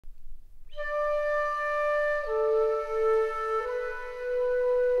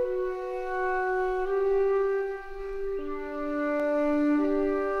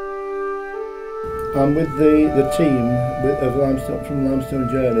I'm with the team of Limestone, from Limestone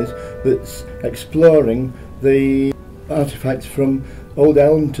Journeys, that's exploring the artefacts from Old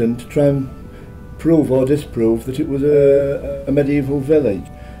Elmton to try and prove or disprove that it was a medieval village.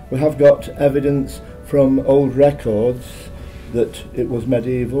 We have got evidence from old records that it was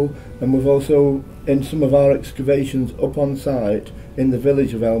medieval, and we've also, in some of our excavations up on site in the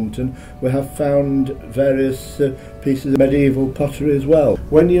village of Elmton, we have found various pieces of medieval pottery as well.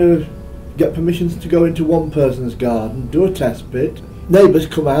 When you get permissions to go into one person's garden, do a test bit, neighbours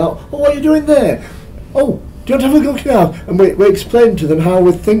come out, "Oh, what are you doing there? Oh, do you want to have a look now?" And we explain to them how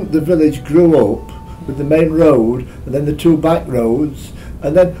we think the village grew up, with the main road and then the two back roads,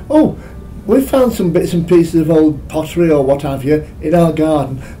 and then, "Oh, we found some bits and pieces of old pottery or what have you in our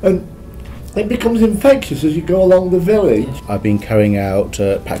garden," and it becomes infectious as you go along the village. I've been carrying out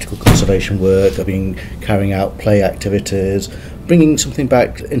practical conservation work, I've been carrying out play activities, bringing something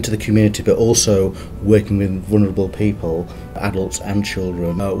back into the community, but also working with vulnerable people, adults and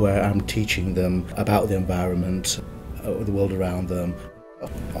children, where I'm teaching them about the environment, the world around them.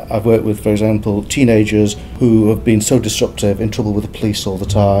 I've worked with, for example, teenagers who have been so disruptive, in trouble with the police all the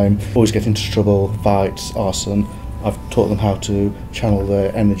time, always get into trouble, fights, arson. I've taught them how to channel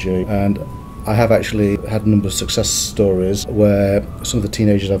their energy, and I have actually had a number of success stories where some of the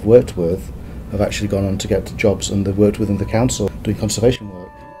teenagers I've worked with have actually gone on to get jobs, and they've worked within the council doing conservation work.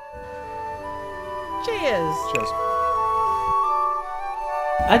 Cheers! Cheers.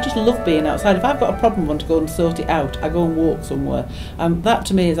 I just love being outside. If I've got a problem and want to go and sort it out, I go and walk somewhere. That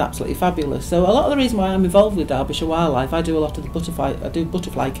to me is absolutely fabulous. So a lot of the reason why I'm involved with Derbyshire Wildlife, I do a lot of the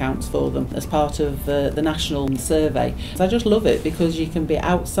butterfly counts for them as part of the national survey. So I just love it because you can be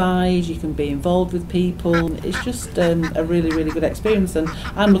outside, you can be involved with people. It's just a really, really good experience, and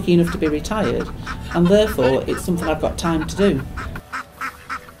I'm lucky enough to be retired, and therefore it's something I've got time to do.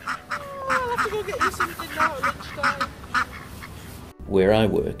 I'll have to go get you something now at lunchtime. Where I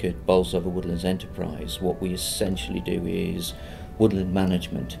work at Bolsover Woodlands Enterprise, what we essentially do is woodland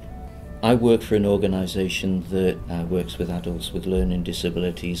management. I work for an organisation that works with adults with learning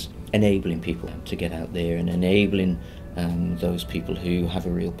disabilities, enabling people to get out there and enabling those people who have a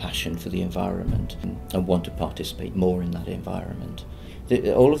real passion for the environment and want to participate more in that environment.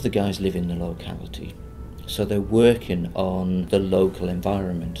 All of the guys live in the locality, so they're working on the local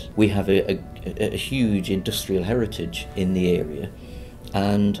environment. We have a huge industrial heritage in the area,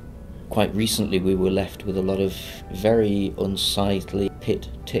 and quite recently we were left with a lot of very unsightly pit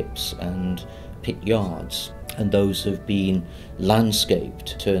tips and pit yards, and those have been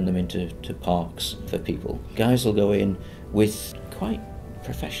landscaped, turn them into parks for people. Guys will go in with quite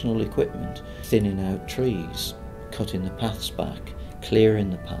professional equipment, thinning out trees, cutting the paths back, clearing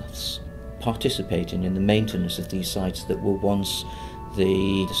the paths, participating in the maintenance of these sites that were once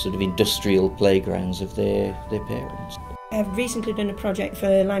the sort of industrial playgrounds of their parents. I've recently done a project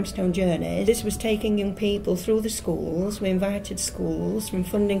for Limestone Journeys. This was taking young people through the schools. We invited schools from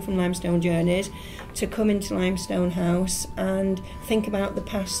funding from Limestone Journeys to come into Limestone House and think about the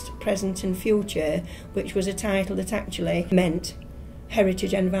past, present and future, which was a title that actually meant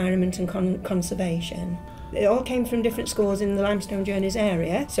heritage, environment and conservation. It all came from different schools in the Limestone Journeys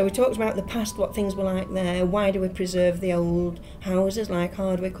area. So we talked about the past, what things were like there, why do we preserve the old houses like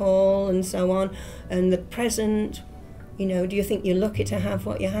Hardwick Hall and so on, and the present. You know, do you think you're lucky to have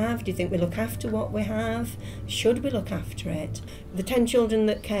what you have? Do you think we look after what we have? Should we look after it? The 10 children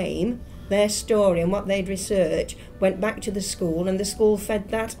that came, their story and what they'd researched went back to the school, and the school fed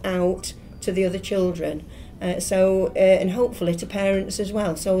that out to the other children. And hopefully to parents as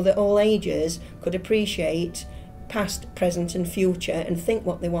well, so that all ages could appreciate past, present and future and think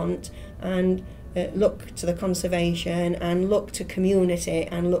what they want, and look to the conservation and look to community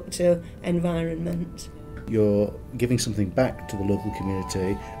and look to environment. You're giving something back to the local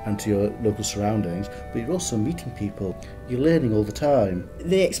community and to your local surroundings, but you're also meeting people. You're learning all the time.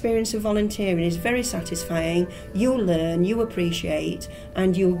 The experience of volunteering is very satisfying. You learn, you appreciate,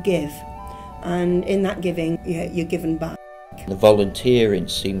 and you give. And in that giving, you're given back. The volunteering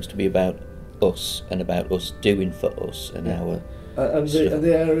seems to be about us and about us doing for us and our And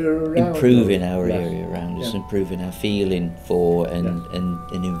the area around improving us. our Yeah. area around us, Yeah. improving our feeling for and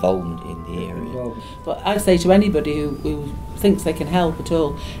involvement in the area. But I say to anybody who thinks they can help at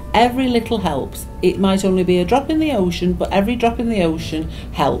all, every little helps. It might only be a drop in the ocean, but every drop in the ocean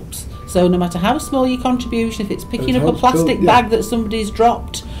helps. So no matter how small your contribution, if it's picking up a plastic bag that somebody's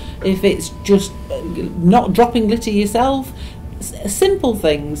dropped, if it's just not dropping litter yourself, simple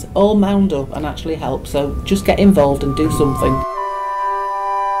things all mound up and actually help. So just get involved and do something.